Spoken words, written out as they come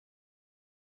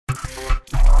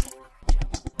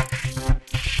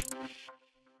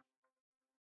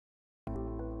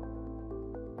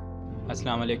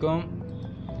Assalamu alaikum.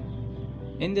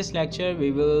 In this lecture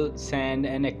we will send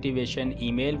an activation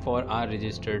email for our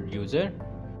registered user.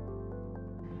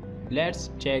 Let's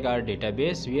check our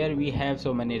database where we have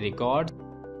so many records.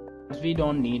 We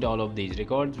don't need all of these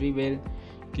records. We will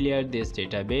clear this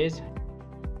database.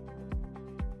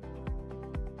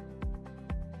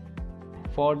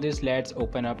 For this, let's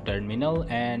open up terminal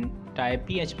and type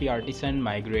php artisan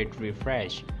migrate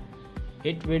refresh.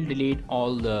 It will delete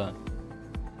all the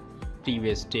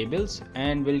previous tables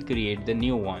and will create the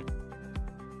new one.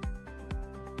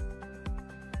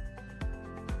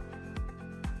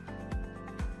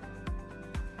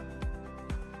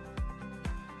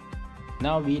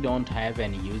 Now we don't have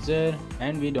any user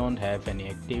and we don't have any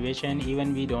activation,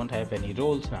 even we don't have any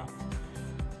roles now.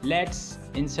 Let's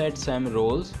insert some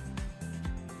roles.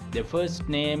 The first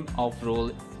name of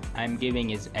role I'm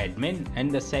giving is admin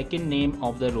and the second name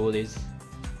of the role is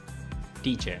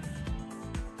teacher.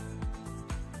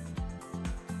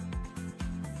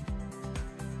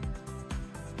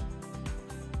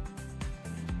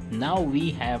 Now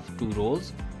we have two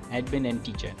roles, admin and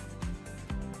teacher.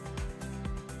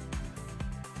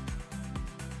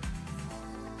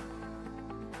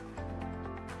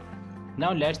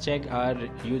 Now let's check our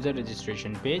user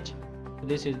registration page.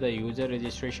 This is the user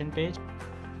registration page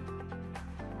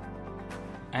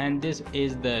and this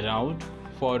is the route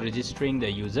for registering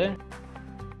the user.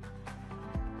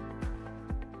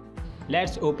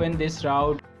 Let's open this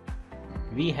route.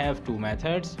 We have two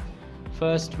methods.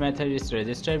 First method is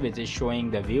register, which is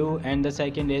showing the view, and the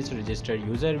second is register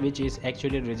user, which is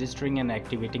actually registering and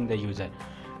activating the user.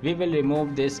 We will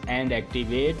remove this and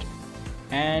activate,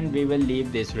 and we will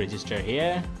leave this register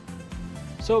here.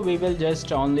 So we will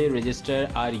just only register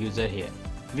our user here.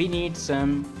 We need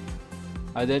some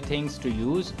other things to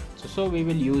use, so we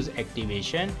will use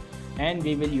activation and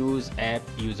we will use app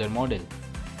user model.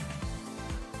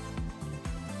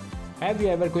 Have you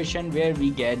ever questioned where we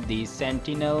get the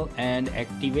sentinel and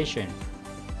activation?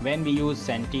 When we use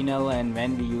sentinel and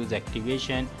when we use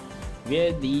activation,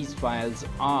 where these files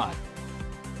are?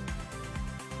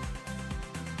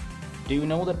 Do you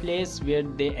know the place where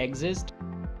they exist?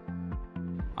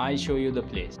 I show you the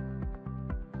place.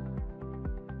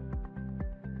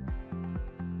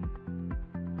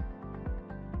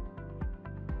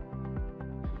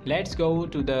 Let's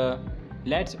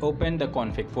open the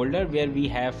config folder where we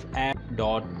have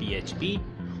app.php.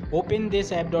 Open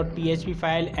this app.php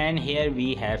file and here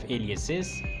we have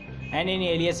aliases, and in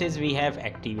aliases we have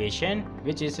activation,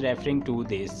 which is referring to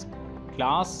this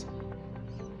class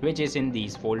which is in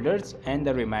these folders, and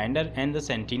the reminder and the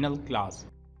sentinel class.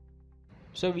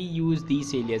 So we use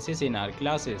these aliases in our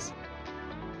classes.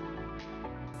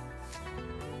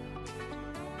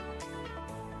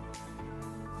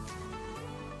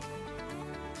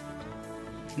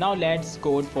 Now let's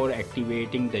code for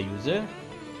activating the user.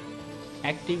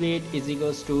 Activate is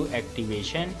equals to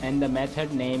activation and the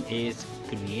method name is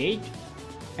create,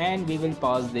 and we will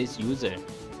pass this user.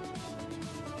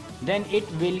 Then it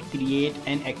will create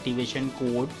an activation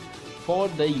code for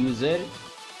the user,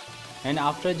 and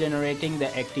after generating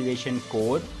the activation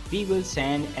code we will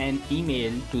send an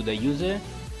email to the user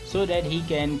so that he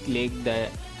can click the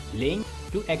link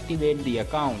to activate the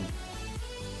account.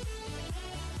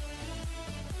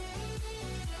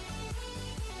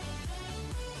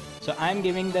 So I'm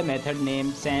giving the method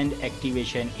name send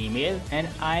activation email and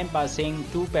I'm passing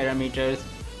two parameters,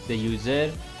 the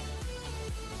user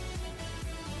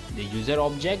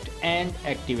object and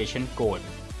activation code.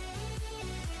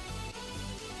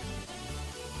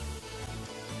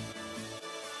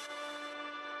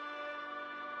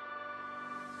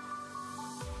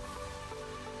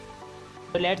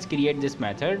 So let's create this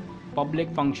method,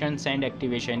 public function send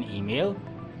activation email,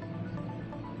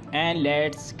 and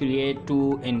let's create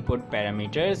two input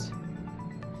parameters.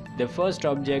 The first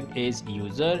object is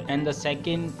user and the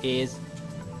second is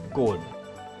code.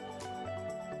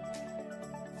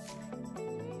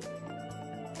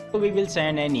 So we will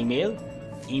send an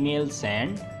email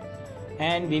send,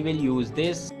 and we will use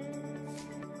this,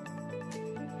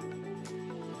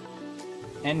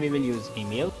 and we will use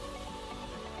email.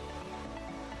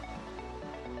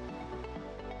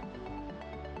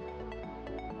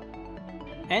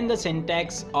 And the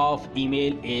syntax of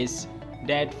email is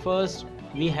that first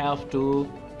we have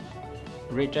to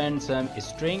return some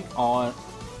string or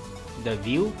the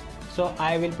view. So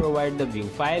I will provide the view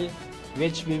file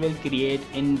which we will create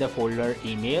in the folder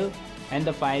email, and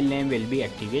the file name will be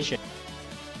activation.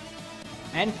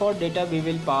 And for data we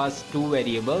will pass two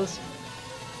variables.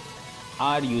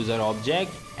 our user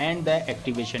object and the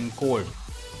activation code.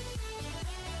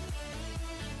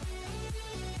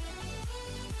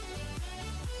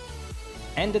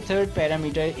 And the third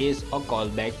parameter is a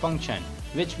callback function,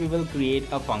 which we will create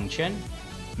a function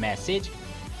message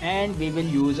and we will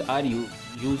use our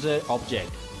user object.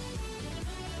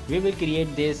 We will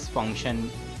create this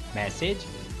function message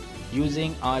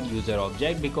using our user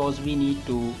object because we need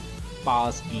to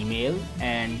pass email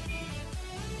and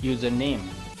username.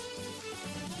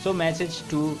 So message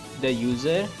to the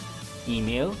user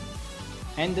email,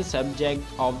 and the subject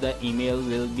of the email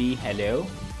will be hello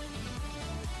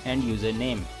and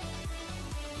username.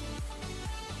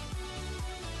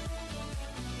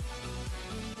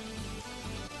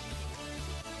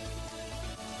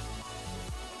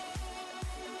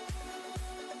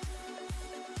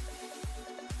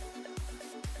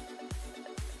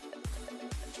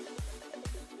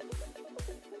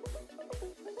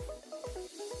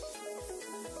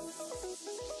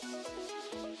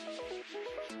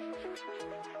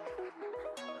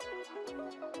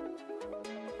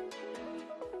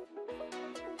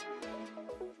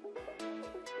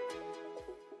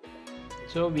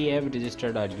 So we have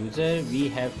registered our user, we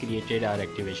have created our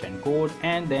activation code,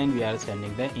 and then we are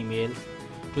sending the email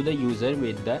to the user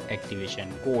with the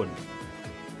activation code.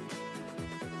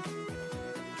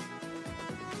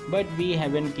 But we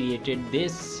haven't created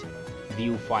this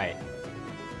view file.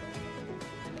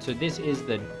 So this is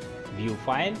the view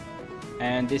file,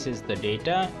 and this is the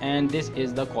data, and this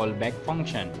is the callback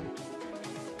function.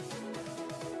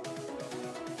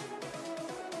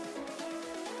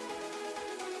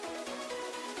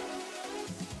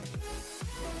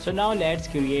 So now let's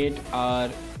create our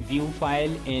view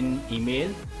file in email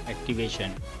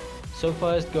activation. So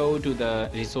first go to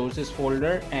the resources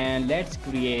folder and let's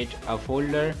create a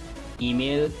folder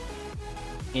email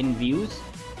in views,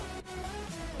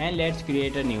 and let's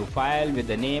create a new file with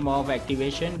the name of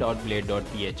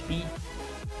activation.blade.php,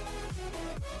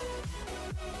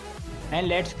 and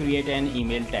let's create an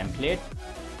email template.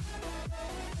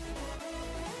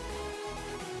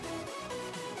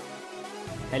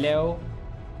 Hello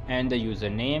and the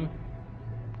username.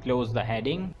 Close the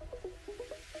heading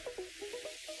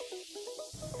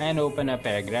and open a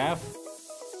paragraph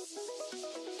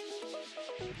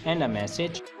and a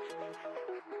message.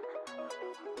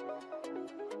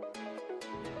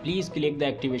 Please click the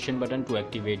activation button to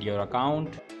activate your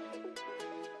account.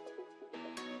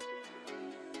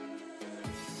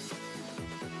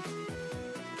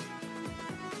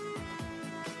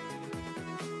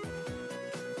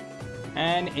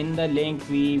 And in the link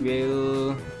we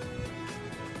will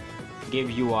give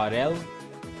URL.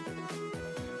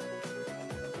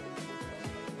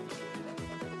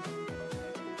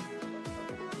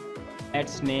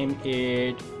 Let's name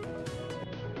it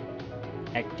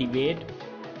activate,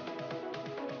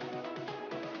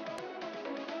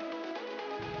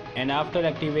 and after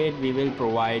activate we will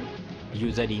provide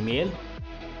user email.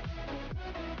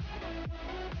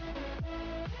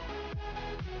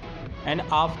 And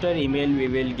after email we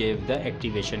will give the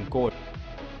activation code.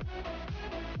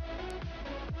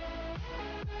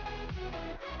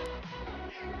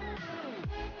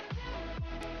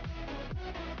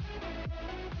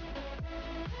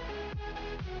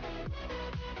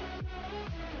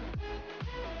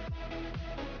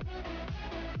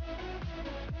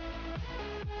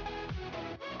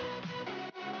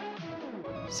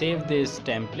 Save this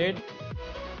template.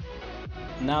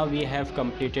 Now we have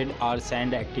completed our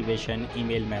send activation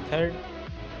email method,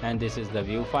 and this is the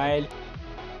view file.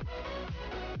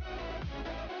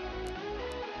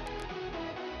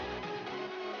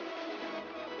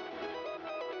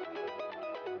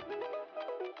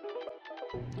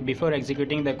 Before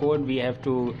executing the code we have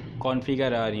to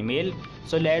configure our email.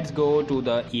 So let's go to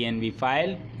the env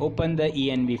file, open the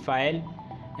env file,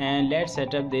 and let's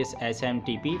set up this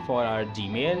SMTP for our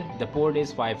Gmail. The port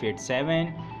is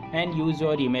 587 and use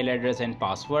your email address and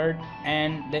password,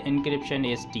 and the encryption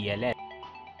is TLS.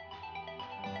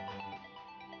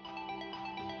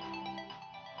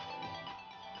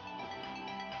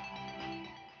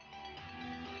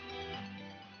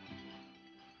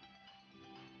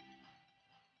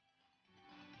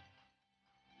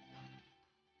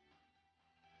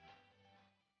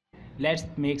 Let's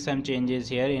make some changes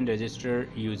here in register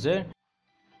user.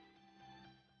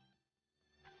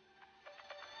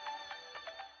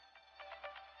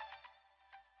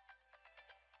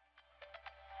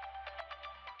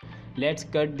 Let's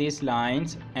cut these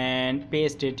lines and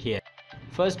paste it here.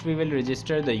 First we will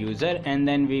register the user, and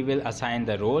then we will assign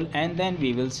the role, and then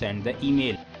we will send the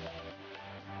email.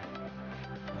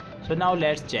 So now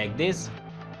let's check this.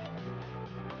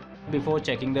 Before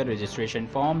checking the registration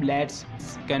form, let's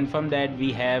confirm that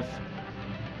we have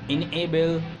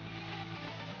enabled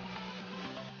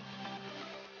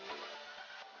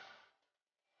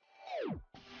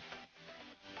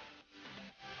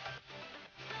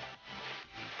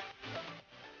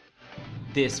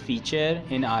this feature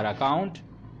in our account.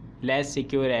 Let's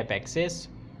secure app access.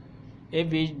 If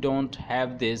we don't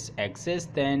have this access,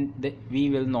 then we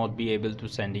will not be able to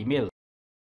send email.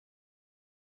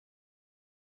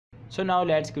 So now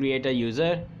let's create a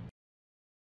user.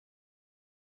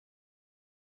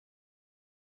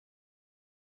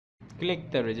 Click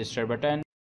the register button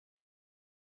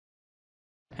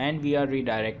and we are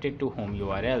redirected to home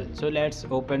URL. So let's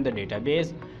open the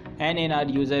database, and in our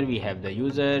user we have the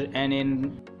user, and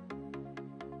in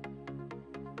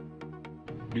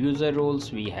user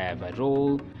roles we have a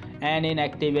role, and in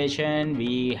activation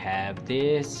we have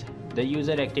this. The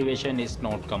user activation is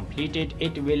not completed.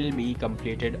 It will be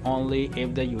completed only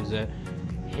if the user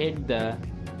hit the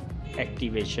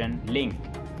activation link.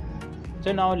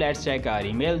 So now let's check our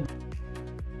email.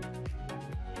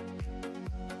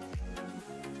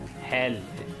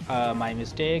 My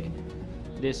mistake,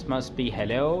 this must be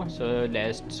hello. So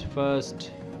let's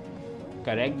first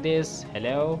correct this.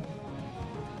 Hello,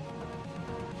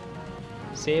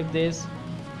 save this,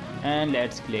 and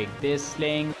let's click this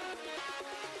link,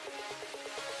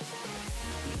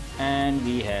 and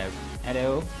we have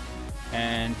hello,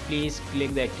 and please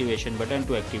click the activation button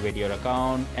to activate your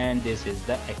account, and this is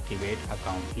the activate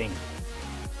account link.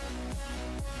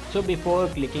 So before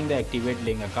clicking the activate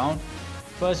link account,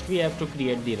 first we have to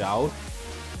create the route.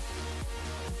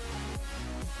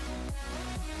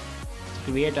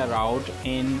 Create a route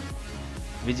in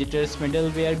visitors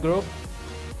middleware group,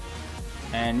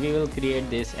 and we will create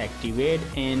this activate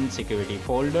in security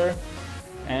folder,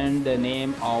 and the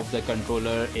name of the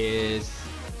controller is,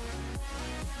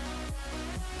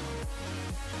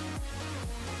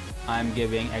 I'm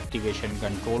giving activation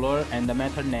controller, and the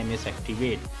method name is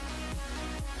activate.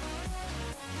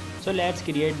 So let's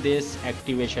create this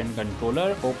activation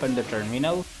controller. Open the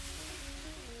terminal.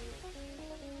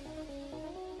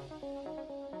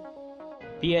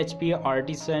 PHP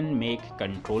artisan make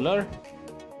controller,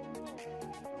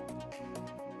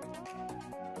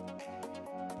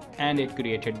 and it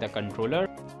created the controller.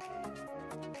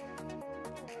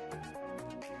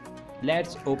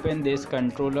 Let's open this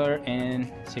controller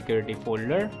in security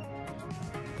folder,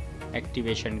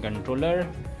 activation controller,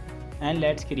 and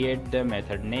let's create the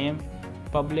method name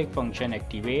public function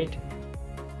activate.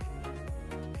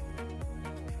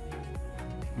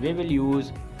 We will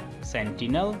use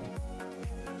Sentinel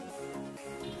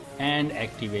and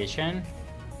activation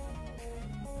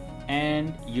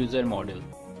and user model.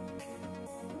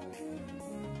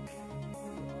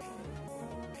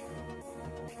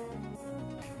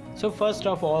 So first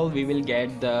of all, we will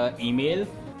get the email.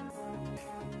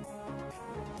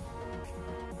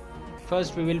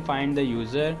 First we will find the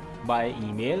user by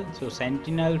email. So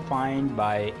Sentinel find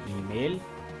by email.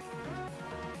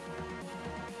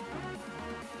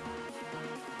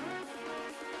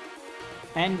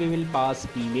 And we will pass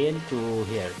email to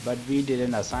here, but we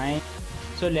didn't assign.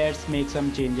 So let's make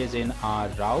some changes in our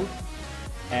route.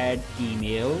 Add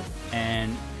email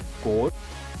and code.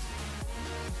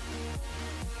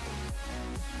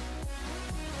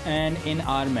 And in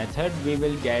our method we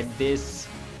will get this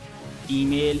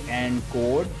email and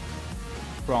code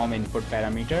from input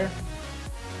parameter,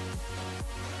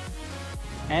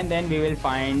 and then we will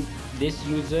find this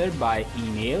user by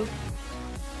email,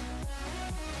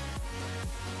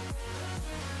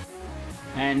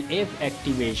 and if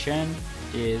activation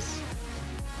is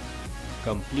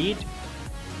complete,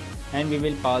 and we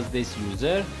will pass this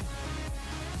user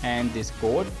and this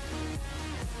code.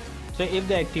 So if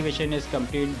the activation is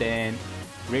complete, then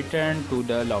return to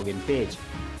the login page.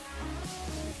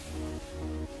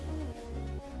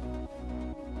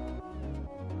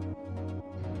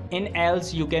 In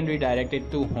else, you can redirect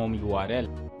it to home URL.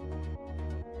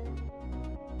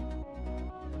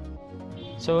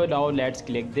 So now let's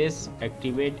click this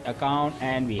activate account,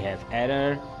 and we have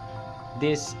error.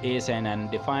 This is an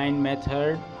undefined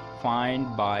method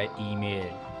find by email.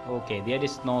 Okay, there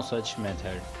is no such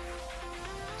method.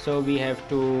 So we have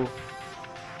to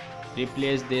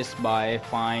replace this by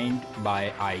find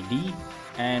by ID,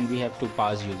 and we have to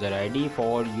pass user ID.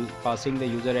 For passing the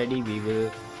user ID, we will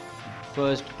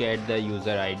first get the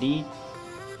user ID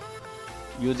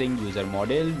using user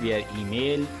model, where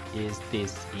email is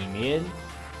this email,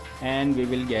 and we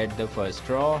will get the first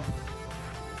row,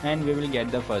 and we will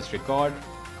get the first record,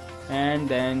 and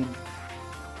then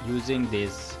using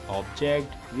this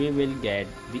object we will get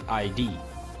the ID.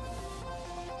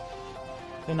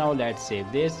 So now let's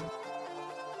save this,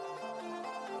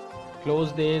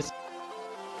 close this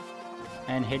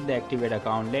and hit the activate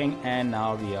account link, and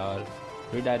now we are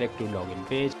redirect to login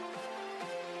page.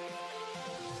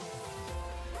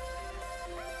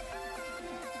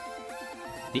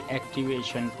 The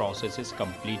activation process is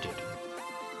completed.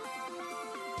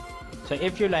 So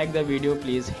if you like the video,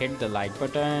 please hit the like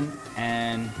button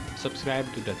and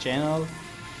subscribe to the channel.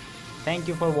 Thank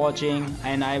you for watching,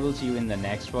 and I will see you in the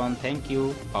next one. Thank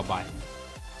you. Bye bye.